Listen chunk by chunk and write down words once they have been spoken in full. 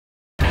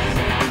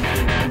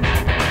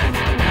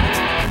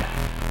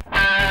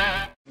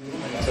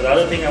So the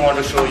other thing I want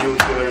to show you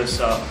here is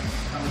the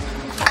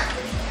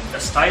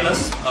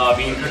stylus.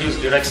 We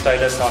introduced direct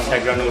stylus on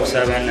Tegra Note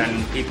 7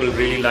 and people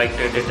really liked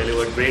it. It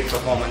delivered great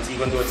performance.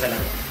 Even though it's a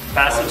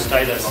passive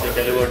stylus, it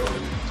delivered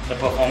the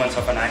performance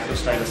of an active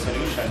stylus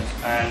solution.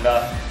 And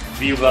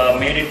we've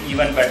made it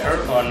even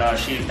better on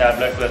Shield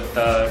tablet with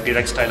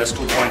direct stylus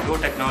 2.0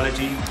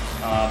 technology.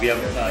 We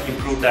have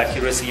improved the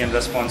accuracy and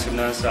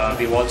responsiveness.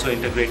 We've also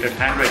integrated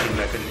handwriting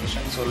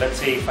recognition. So let's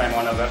say if I'm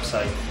on a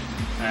website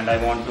and I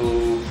want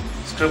to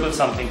scribble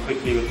something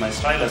quickly with my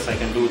stylus, I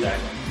can do that.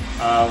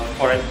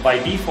 By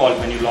default,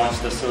 when you launch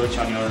the search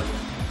on your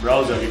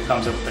browser, it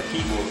comes up with a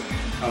keyboard.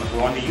 Now, if I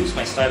want to use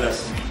my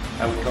stylus,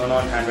 I would turn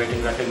on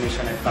handwriting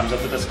recognition. It comes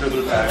up with a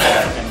scribble pad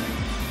that I can,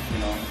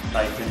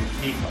 type in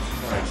FIFA,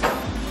 for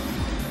example,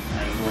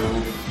 and go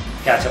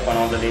catch up on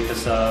all the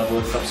latest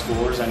World Cup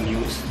scores and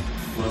news.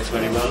 Works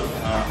very well.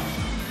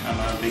 I'm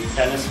a big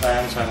tennis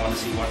fan, so I want to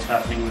see what's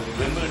happening with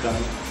Wimbledon.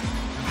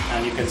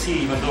 And you can see,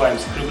 even though I'm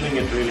scribbling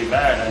it really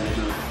bad,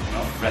 it'll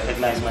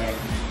recognize my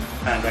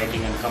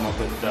handwriting and come up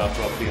with the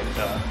appropriate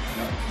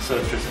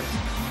search results.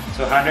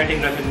 So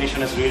handwriting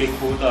recognition is really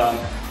cool.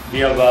 We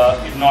have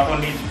it not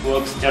only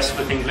works just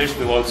with English,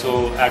 we've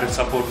also added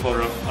support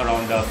for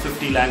around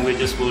 50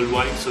 languages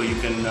worldwide. So you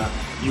can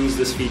use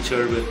this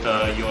feature with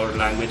your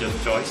language of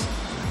choice.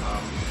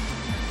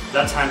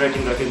 That's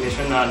handwriting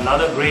recognition.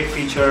 Another great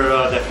feature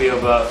that we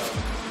have,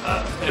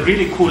 a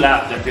really cool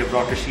app that we have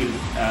brought to Shield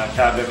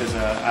tablet is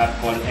an app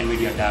called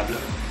Nvidia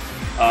Dabbler.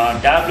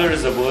 Dabbler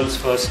is the world's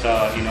first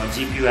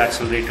GPU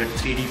accelerated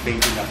 3D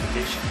painting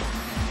application.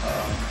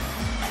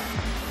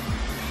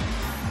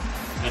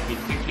 Let me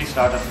quickly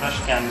start a fresh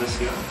canvas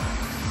here,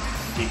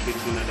 take you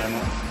through the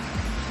demo.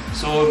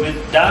 So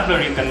with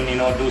Dabbler you can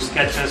do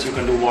sketches, you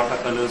can do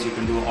watercolors, you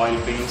can do oil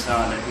paints.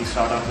 Let me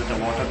start off with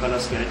a watercolor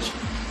sketch.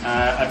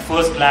 At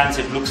first glance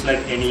it looks like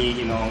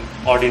any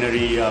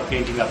ordinary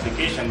painting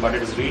application, but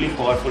it is really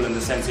powerful in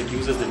the sense it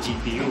uses the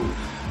GPU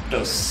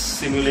to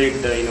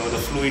simulate the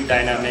fluid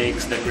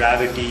dynamics, the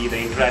gravity, the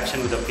interaction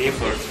with the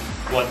paper,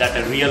 that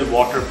a real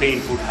water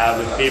paint would have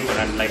with paper,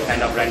 and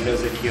kind of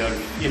renders it here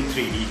in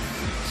 3D.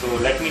 So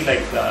let me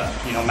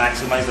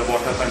maximize the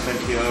water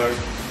content here,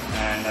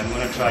 and I'm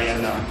going to try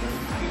and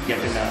get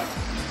in a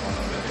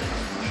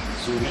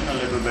zoom in a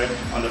little bit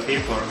on the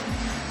paper,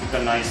 pick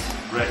a nice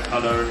red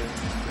color,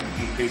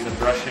 increase the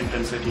brush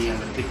intensity and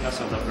the thickness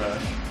of the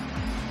brush.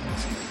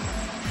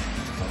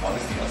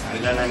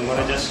 And then I'm going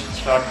to just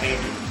start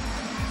painting.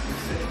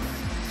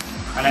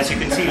 And as you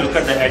can see, look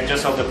at the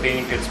edges of the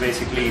paint. It's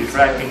basically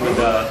interacting with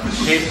the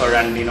paper,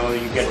 and you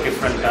get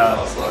different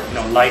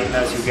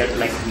lightness. You get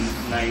like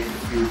nice.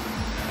 If you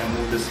can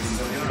move this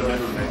here a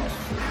little bit.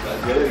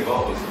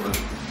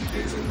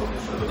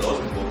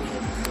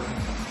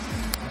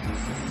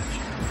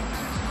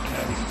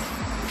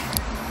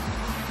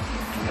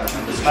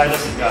 And the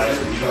stylus guy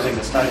using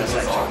the stylus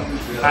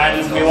actually.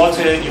 And we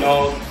also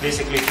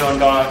basically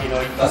turned on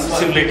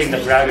simulating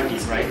the gravity,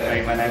 right?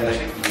 When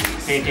I'm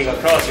painting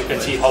across, you can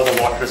see how the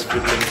water is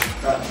dribbling.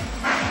 So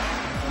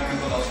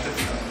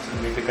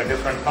we pick a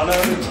different color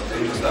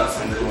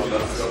and go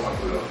across.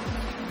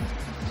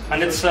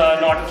 And it's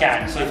not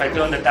canned, so if I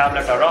turn the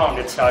tablet around,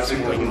 it starts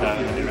moving in the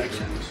other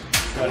direction.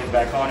 Turn it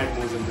back on, it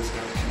moves in this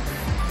direction.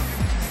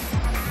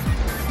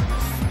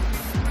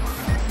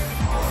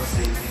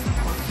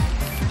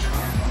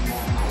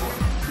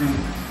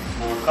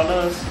 More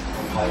colors.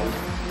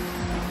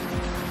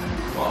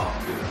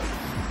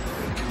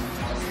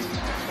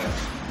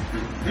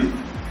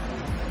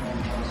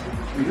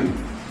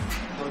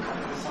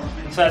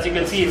 So as you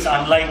can see, it's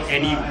unlike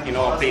any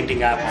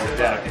painting app out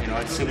there.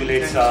 It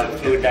simulates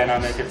fluid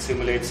dynamics, it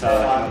simulates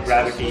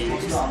gravity,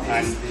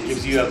 and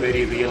gives you a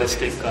very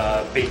realistic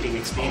painting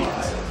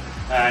experience.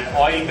 And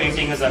oil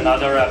painting is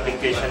another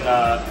application,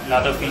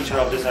 another feature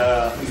of this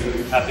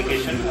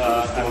application.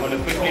 I'm going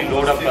to quickly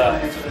load up a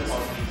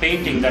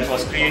painting that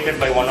was created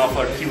by one of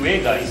our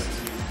QA guys.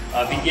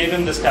 We gave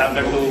him this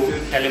tablet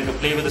to tell him to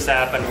play with this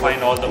app and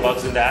find all the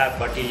bugs in the app,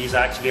 but he's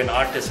actually an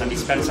artist and he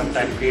spent some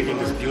time creating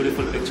this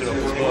beautiful picture of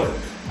this bird.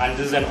 And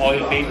this is an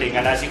oil painting,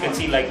 and as you can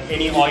see, like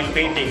any oil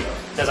painting,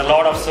 there's a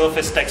lot of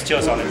surface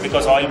textures on it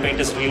because oil paint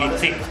is really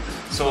thick.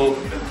 So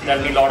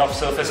there'll be a lot of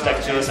surface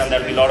textures and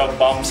there'll be a lot of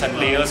bumps and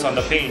layers on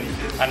the paint,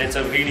 and it's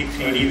a really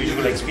 3D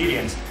visual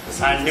experience.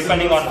 And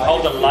depending on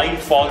how the light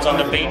falls on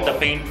the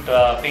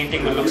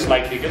painting will look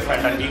slightly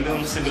different, and we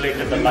even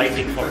simulated the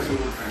lighting for it.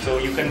 So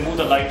you can move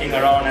the lighting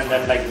around and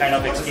then kind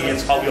of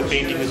experience how your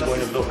painting is going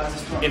to look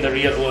in the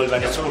real world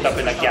when it's put up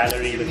in a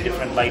gallery with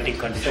different lighting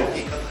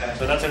conditions.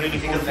 So that's a really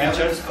cool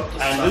feature.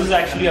 And this is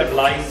actually a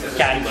live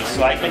canvas,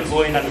 so I can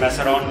go in and mess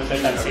around with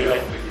it and say,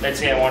 let's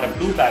say I want a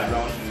blue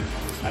background.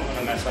 I'm going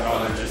to mess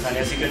around with this, and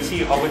as you can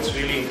see how it's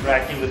really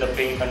interacting with the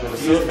paint and with the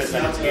surface,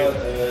 and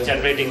it's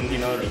generating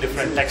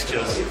different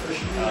textures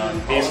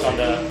based on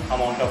the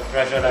amount of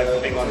pressure I'm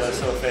putting on the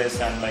surface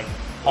and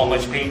how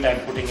much paint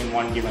I'm putting in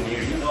one given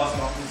area.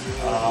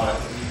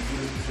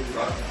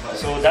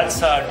 So that's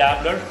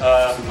Dabbler.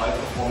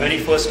 Very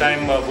first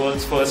time,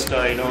 world's first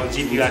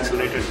GPU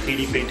accelerated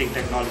 3D painting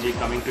technology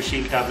coming to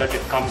Shield tablet.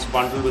 It comes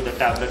bundled with the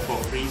tablet for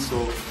free. So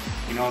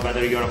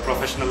whether you're a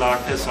professional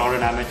artist or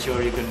an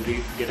amateur, you can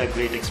get a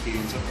great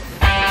experience of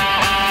it.